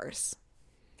reclined, of course.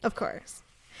 Of course.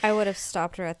 I would have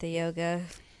stopped her at the yoga.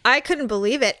 I couldn't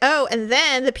believe it. Oh, and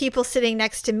then the people sitting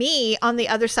next to me on the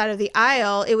other side of the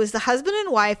aisle, it was the husband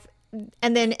and wife,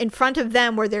 and then in front of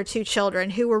them were their two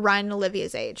children who were Ryan and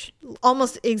Olivia's age.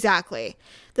 Almost exactly.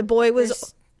 The boy was...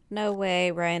 There's no way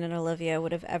Ryan and Olivia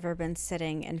would have ever been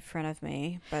sitting in front of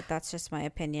me, but that's just my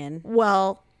opinion.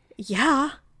 Well,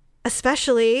 yeah.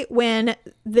 Especially when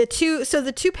the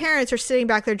two parents are sitting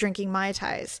back there drinking Mai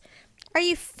Tais. Are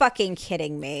you fucking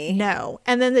kidding me? No.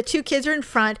 And then the two kids are in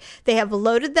front. They have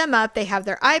loaded them up. They have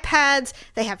their iPads.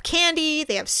 They have candy.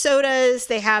 They have sodas.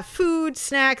 They have food,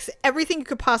 snacks, everything you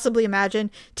could possibly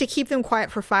imagine to keep them quiet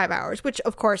for 5 hours, which,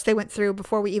 of course, they went through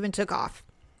before we even took off.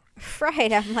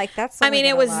 Right. I'm like, that's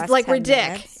it was like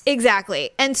ridiculous. Exactly.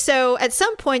 And so at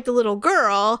some point, the little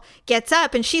girl gets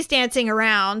up and she's dancing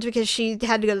around because she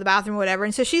had to go to the bathroom or whatever.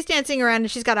 And so she's dancing around and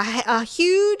she's got a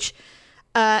huge...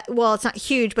 well, it's not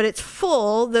huge, but it's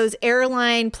full, those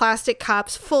airline plastic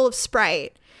cups full of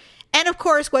Sprite. And of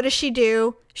course, what does she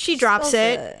do? She drops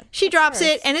it. She drops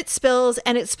it and it spills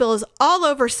all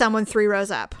over someone 3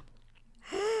 rows up.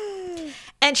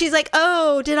 And she's like,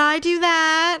 oh, did I do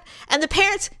that? And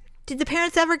did the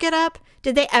parents ever get up?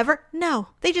 Did they ever? No.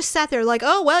 They just sat there like,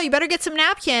 oh, well, you better get some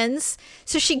napkins.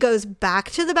 So she goes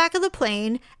back to the back of the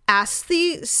plane, asks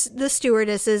the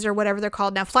stewardesses or whatever they're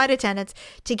called now, flight attendants,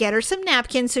 to get her some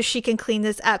napkins so she can clean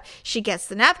this up. She gets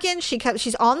the napkins.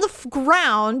 She's on the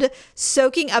ground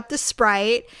soaking up the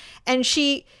Sprite. And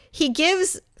he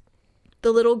gives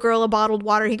the little girl a bottled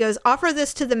water. He goes, offer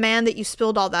this to the man that you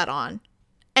spilled all that on.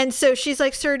 And so she's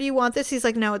like, sir, do you want this? He's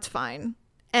like, no, it's fine.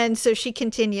 And so she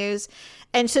continues.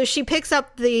 And so she picks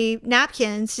up the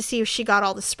napkins to see if she got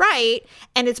all the Sprite,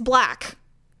 and it's black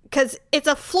because it's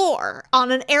a floor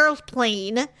on an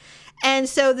airplane. And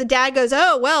so the dad goes,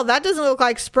 oh, well, that doesn't look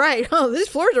like Sprite. Oh, these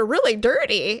floors are really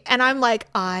dirty. And I'm like,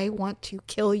 I want to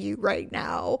kill you right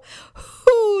now.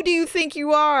 Who do you think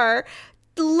you are?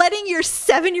 Letting your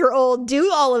 7-year-old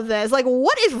do all of this? Like,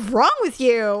 what is wrong with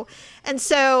you? And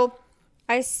so...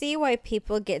 I see why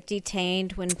people get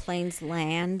detained when planes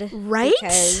land. Right?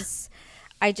 Because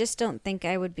I just don't think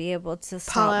I would be able to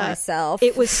stop myself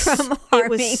from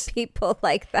harming people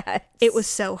like that. It was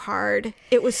so hard.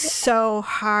 It was so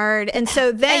hard. And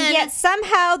so then... And yet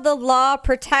somehow the law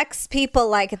protects people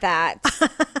like that.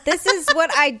 This is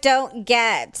what I don't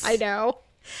get. I know.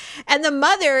 And the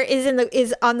mother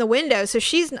is on the window, so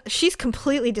she's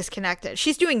completely disconnected.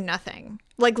 She's doing nothing,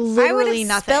 like literally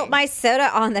nothing. I would have spilt my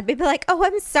soda on them. People like, "Oh,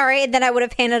 I'm sorry," and then I would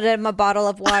have handed him a bottle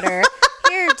of water.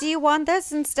 Here, do you want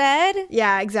this instead?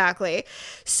 Yeah, exactly.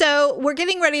 So we're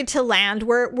getting ready to land.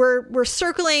 We're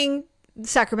circling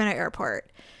Sacramento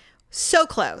Airport, so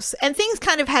close, and things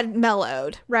kind of had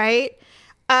mellowed, right?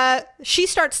 She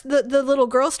starts. The little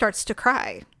girl starts to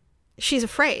cry. She's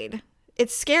afraid.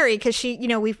 It's scary because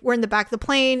we're in the back of the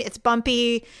plane. It's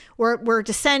bumpy. We're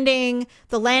descending.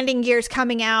 The landing gear's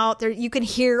coming out. There, you can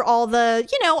hear all the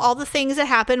things that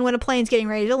happen when a plane's getting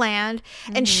ready to land.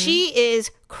 Mm-hmm. And she is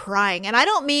crying. And I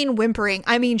don't mean whimpering.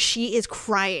 I mean, she is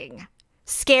crying,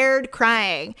 scared,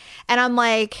 crying. And I'm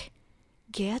like,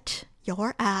 get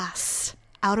your ass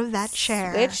out of that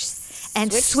chair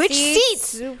and switch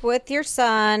seats with your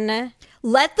son.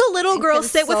 Let the little girl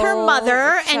sit with her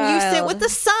mother console the and you sit child. with the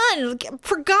son,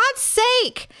 for God's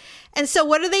sake. And so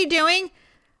what are they doing?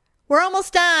 We're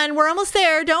almost done. We're almost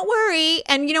there. Don't worry.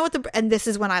 And you know what? And this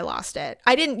is when I lost it.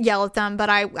 I didn't yell at them, but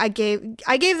I gave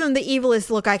them the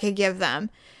evilest look I could give them.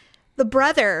 The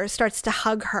brother starts to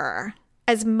hug her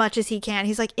as much as he can.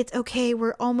 He's like, it's okay.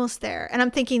 We're almost there. And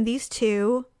I'm thinking, these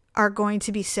two are going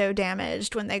to be so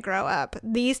damaged when they grow up.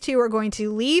 These two are going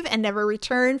to leave and never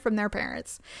return from their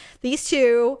parents. These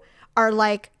two are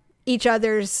like each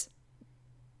other's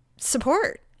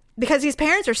support because these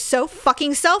parents are so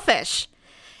fucking selfish.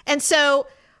 And so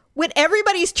when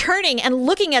everybody's turning and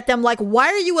looking at them like, why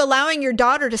are you allowing your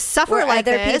daughter to suffer Were like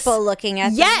other this? people looking at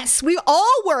them? Yes, we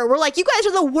all were. We're like, you guys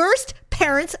are the worst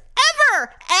parents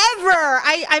ever.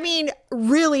 I mean,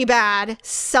 really bad,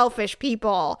 selfish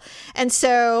people. And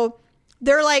so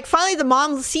they're like, finally the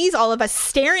mom sees all of us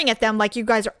staring at them like, you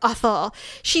guys are awful.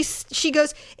 She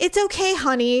goes, it's okay,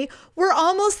 honey. We're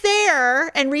almost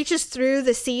there, and reaches through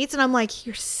the seats. And I'm like,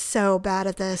 you're so bad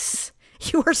at this.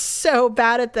 You are so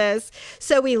bad at this.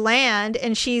 So we land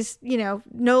and she's,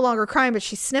 no longer crying, but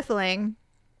she's sniffling.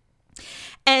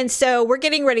 And so we're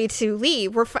getting ready to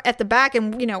leave. We're at the back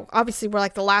and, obviously we're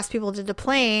like the last people to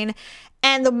deplane.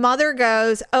 And the mother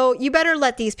goes, oh, you better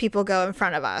let these people go in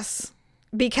front of us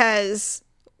because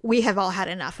we have all had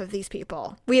enough of these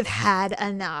people. We have had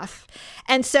enough.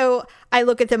 And so I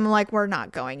look at them and like, we're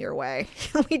not going your way.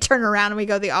 We turn around and we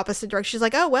go the opposite direction. She's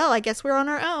like, oh, well, I guess we're on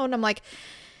our own. I'm like,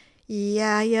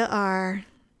 yeah, you are,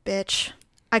 bitch.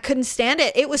 I couldn't stand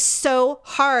it. It was so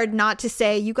hard not to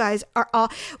say you guys are all...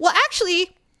 Well,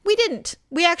 actually, we didn't.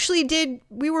 We actually did.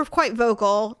 We were quite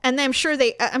vocal. And I'm sure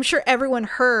everyone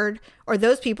heard, or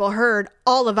those people heard,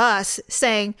 all of us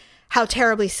saying how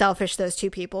terribly selfish those two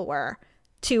people were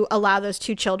to allow those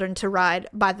two children to ride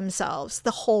by themselves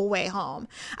the whole way home.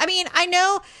 I mean, I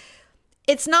know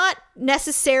it's not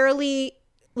necessarily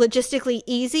logistically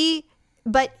easy,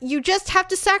 but you just have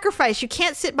to sacrifice. You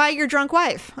can't sit by your drunk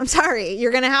wife. I'm sorry.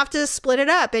 You're going to have to split it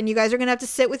up and you guys are going to have to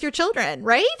sit with your children,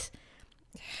 right?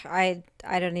 I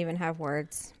don't even have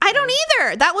words. I don't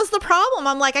either. That was the problem.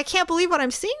 I'm like, I can't believe what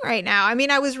I'm seeing right now. I mean,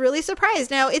 I was really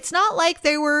surprised. Now, it's not like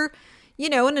they were,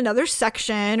 in another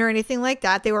section or anything like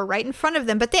that. They were right in front of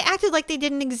them, but they acted like they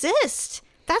didn't exist.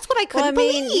 That's what I couldn't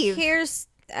believe.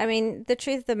 The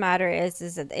truth of the matter is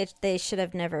that they should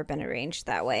have never been arranged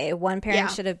that way. One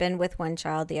parent should have been with one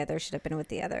child, the other should have been with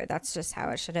the other. That's just how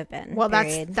it should have been. Well,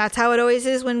 that's how it always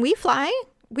is when we fly.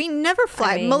 We never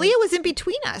fly. Malia was in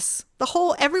between us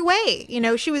every way.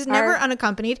 She was never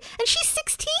unaccompanied, and she's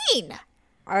 16.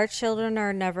 Our children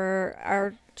are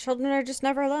just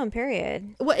never alone.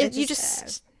 Period. Well,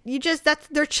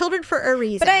 they're children for a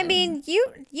reason. But I mean,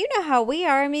 you know how we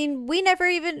are. I mean, we never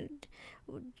even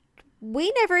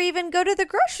go to the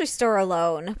grocery store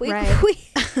alone. We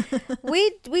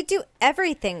do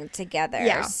everything together.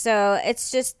 Yeah. So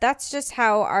that's just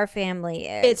how our family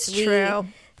is. It's true.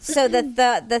 So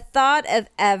the thought of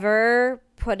ever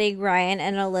putting Ryan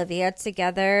and Olivia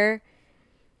together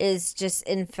is just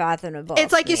unfathomable.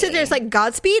 It's like you sit there, it's like,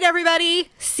 Godspeed, everybody.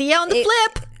 See you on the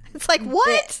flip. It's like,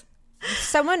 what?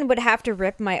 Someone would have to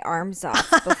rip my arms off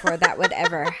before that would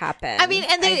ever happen. I mean,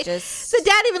 and the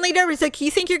dad even leaned over. He's like,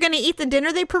 you think you're going to eat the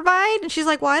dinner they provide? And she's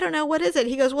like, well, I don't know. What is it?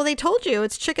 He goes, well, they told you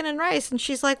it's chicken and rice. And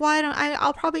she's like, well,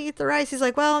 I'll probably eat the rice. He's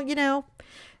like, well,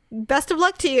 best of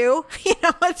luck to you.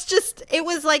 It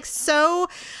was like so,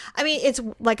 I mean, it's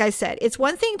like I said, it's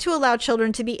one thing to allow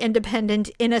children to be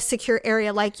independent in a secure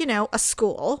area like, a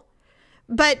school.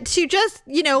 But to just,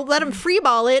 let them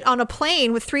freeball it on a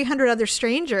plane with 300 other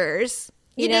strangers,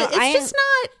 it's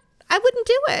I wouldn't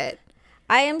do it.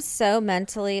 I am so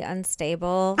mentally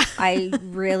unstable. I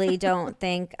really don't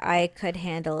think I could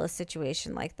handle a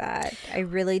situation like that. I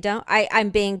really don't. I'm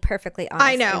being perfectly honest.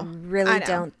 I know. I really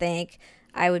don't think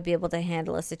I would be able to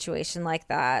handle a situation like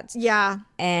that. Yeah.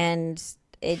 And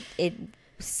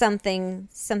something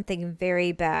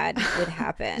very bad would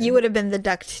happen. You would have been the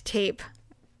duct tape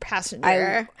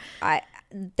passenger.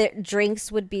 The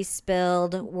drinks would be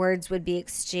spilled, words would be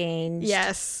exchanged.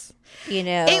 Yes.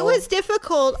 It was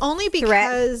difficult only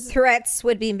because threats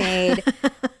would be made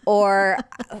or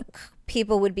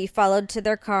people would be followed to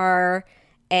their car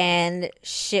and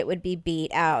shit would be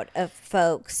beat out of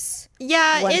folks.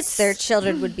 Yeah, once their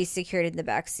children would be secured in the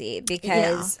backseat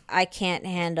because I can't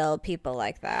handle people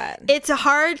like that. It's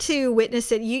hard to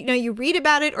witness it. You read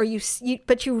about it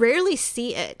but you rarely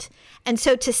see it. And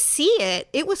so to see it,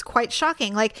 it was quite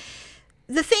shocking. Like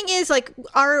the thing is, like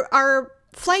our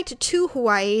flight to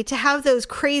Hawaii to have those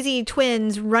crazy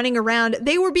twins running around,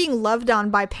 they were being loved on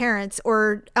by parents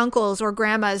or uncles or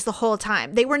grandmas the whole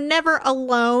time. They were never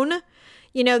alone.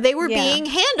 You know, they were being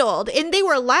handled, and they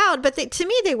were loud, but to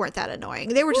me, they weren't that annoying.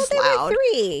 They were just loud. Were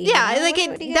 3. Yeah, like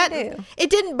it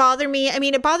didn't bother me. I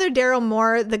mean, it bothered Daryl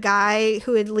more, the guy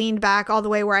who had leaned back all the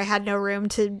way where I had no room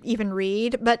to even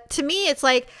read. But to me, it's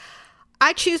like,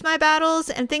 I choose my battles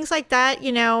and things like that.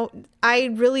 You know, I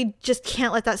really just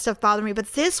can't let that stuff bother me.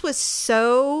 But this was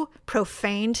so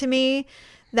profane to me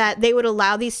that they would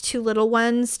allow these 2 little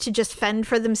ones to just fend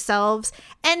for themselves.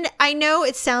 And I know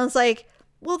it sounds like,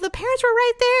 well, the parents were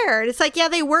right there. It's like, yeah,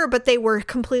 they were, but they were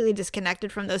completely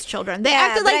disconnected from those children. They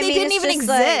acted like they didn't even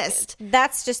exist. Like,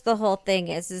 that's just the whole thing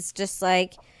it's just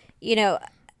like, you know,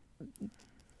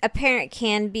 a parent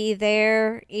can be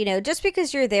there, you know, just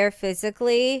because you're there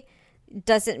physically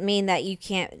doesn't mean that you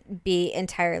can't be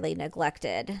entirely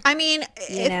neglected. I mean,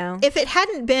 if it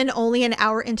hadn't been only an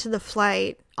hour into the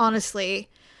flight, honestly,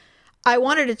 I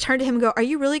wanted to turn to him and go, are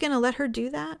you really going to let her do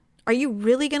that? Are you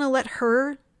really going to let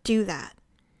her do that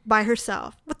by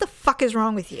herself? What the fuck is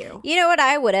wrong with you? You know what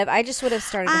I would have? I just would have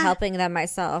started helping them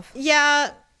myself.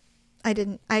 Yeah, I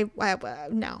didn't.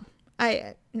 No.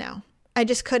 I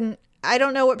just couldn't. I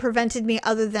don't know what prevented me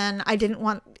other than I didn't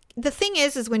want. The thing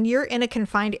is when you're in a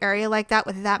confined area like that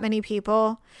with that many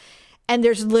people and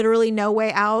there's literally no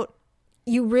way out,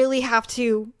 you really have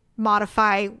to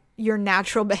modify your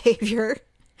natural behavior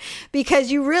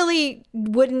because you really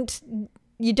wouldn't.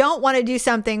 You don't want to do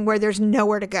something where there's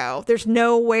nowhere to go. There's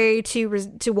no way to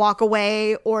walk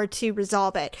away or to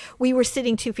resolve it. We were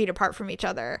sitting 2 feet apart from each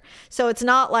other. So it's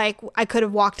not like I could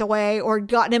have walked away or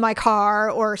gotten in my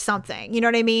car or something. You know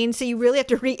what I mean? So you really have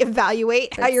to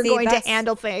reevaluate how you're going to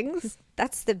handle things.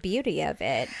 That's the beauty of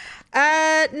it.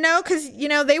 No, because, you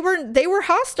know, they were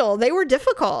hostile. They were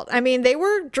difficult. I mean, they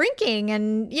were drinking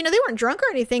and, you know, they weren't drunk or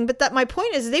anything. But that my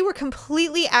point is they were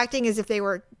completely acting as if they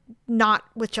were not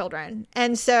with children.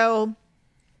 And so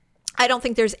I don't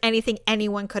think there's anything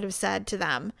anyone could have said to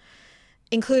them,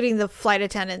 including the flight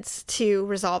attendants, to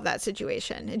resolve that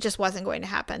situation. It just wasn't going to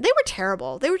happen. They were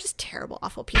terrible. They were just terrible,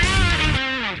 awful people.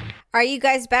 Are you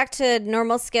guys back to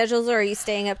normal schedules or are you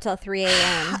staying up till 3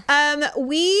 a.m.?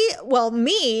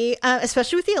 Me,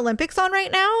 especially with the Olympics on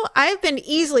right now, I've been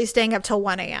easily staying up till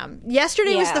 1 a.m.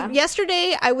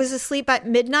 Yesterday I was asleep at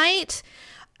midnight.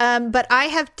 But I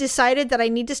have decided that I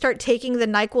need to start taking the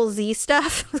NyQuil Z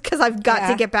stuff because I've got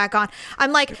to get back on.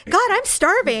 I'm like, God, I'm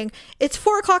starving. It's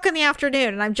 4:00 in the afternoon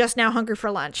and I'm just now hungry for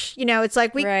lunch. You know, it's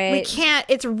like we can't.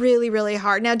 It's really, really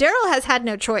hard. Now, Daryl has had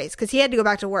no choice because he had to go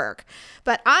back to work.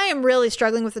 But I am really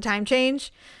struggling with the time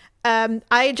change. I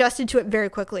adjusted to it very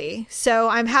quickly. So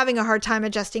I'm having a hard time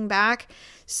adjusting back.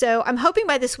 So I'm hoping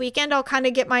by this weekend I'll kind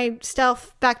of get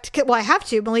myself back to, well, I have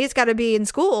to. Malia's got to be in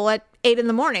school at 8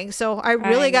 a.m. So I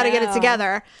really got to get it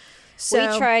together. So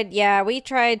we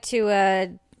tried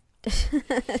to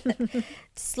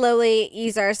slowly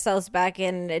ease ourselves back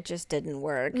in. It just didn't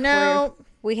work. No.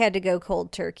 We had to go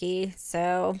cold turkey.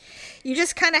 So you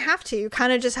just kind of have to. You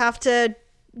kind of just have to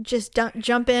just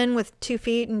jump in with 2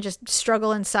 feet and just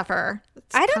struggle and suffer.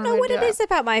 I don't know what it is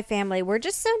about my family. We're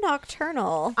just so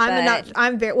nocturnal. I'm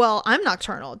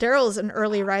nocturnal. Daryl's an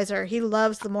early riser. He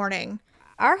loves the morning.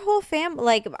 Our whole family,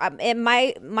 like in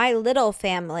my little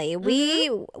family,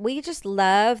 we just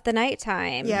love the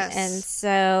nighttime. Yes, and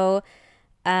so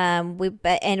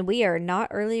we are not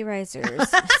early risers.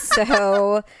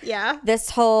 So yeah, this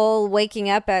whole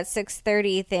waking up at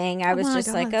 6:30 thing, I was just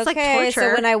like, okay. Like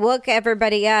so when I woke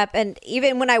everybody up, and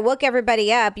even when I woke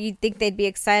everybody up, you'd think they'd be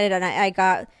excited, and I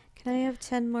got, can I have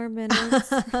 10 more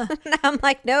minutes? And I'm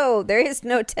like, no, there is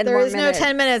no 10 more minutes. There is no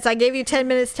 10 minutes. I gave you 10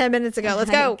 minutes 10 minutes ago. Let's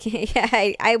go.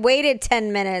 I waited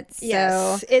 10 minutes.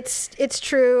 Yes, so. It's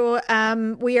true.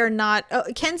 We are not.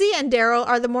 Kenzie and Daryl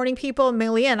are the morning people.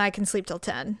 Malia and I can sleep till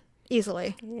 10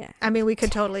 easily. Yeah. I mean, we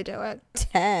could totally do it.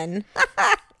 10.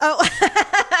 Oh,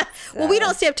 well, we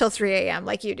don't stay up till 3 a.m.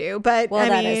 like you do, but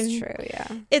that is true. Yeah.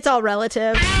 It's all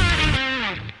relative.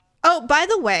 Oh, by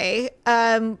the way,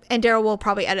 and Daryl will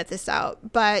probably edit this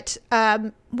out, but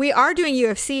we are doing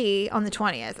UFC on the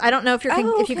 20th. I don't know if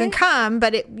if you can come,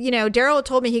 but Daryl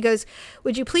told me, he goes,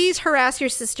 "Would you please harass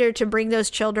your sister to bring those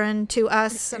children to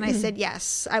us?" And I said,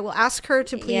 "Yes, I will ask her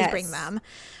to please bring them."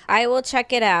 I will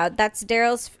check it out. That's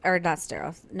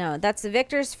that's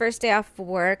Victor's first day off of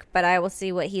work, but I will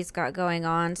see what he's got going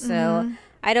on. So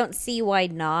I don't see why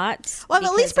not. Well,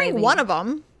 at least bring one of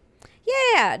them.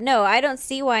 Yeah, no, I don't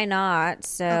see why not.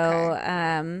 So,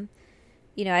 I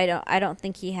don't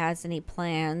think he has any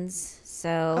plans.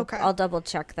 So Okay. I'll double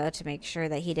check, though, to make sure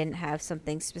that he didn't have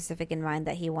something specific in mind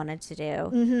that he wanted to do.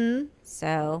 Mm-hmm.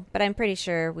 So, but I'm pretty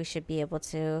sure we should be able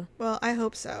to Well, I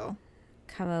hope so.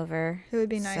 come over. It would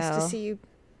be nice to So-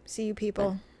 see you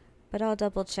people. But I'll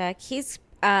double check. He's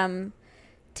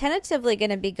tentatively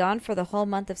going to be gone for the whole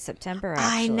month of September,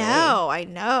 actually. I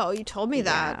know. You told me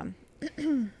that.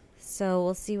 Yeah. So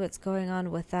we'll see what's going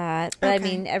on with that. But Okay. I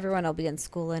mean, everyone will be in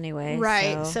school anyway.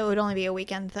 Right. So it would only be a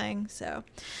weekend thing. So,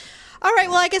 all right.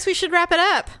 Well, I guess we should wrap it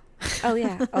up. Oh,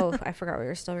 yeah. Oh, I forgot we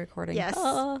were still recording. Yes.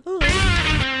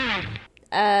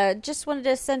 Just wanted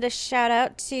to send a shout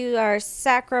out to our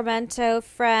Sacramento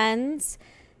friends.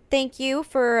 Thank you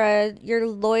for your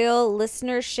loyal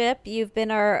listenership. You've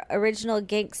been our original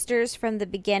gangsters from the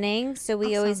beginning, so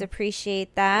we always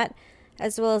appreciate that,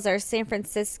 as well as our San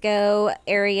Francisco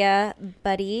area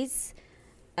buddies.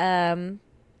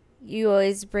 You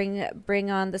always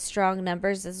bring on the strong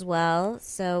numbers as well,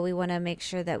 so we want to make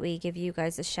sure that we give you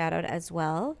guys a shout out as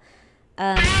well.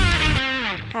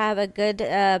 Have a good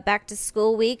back to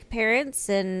school week, parents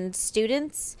and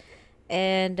students,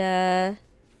 and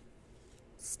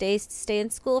stay in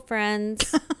school,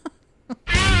 friends.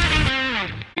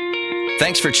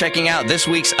 Thanks for checking out this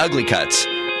week's Ugly Cuts.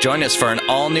 Join us for an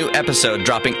all-new episode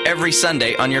dropping every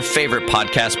Sunday on your favorite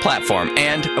podcast platform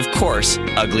and, of course,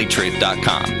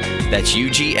 uglytruth.com. That's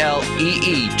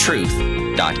UGLEE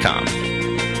truth.com.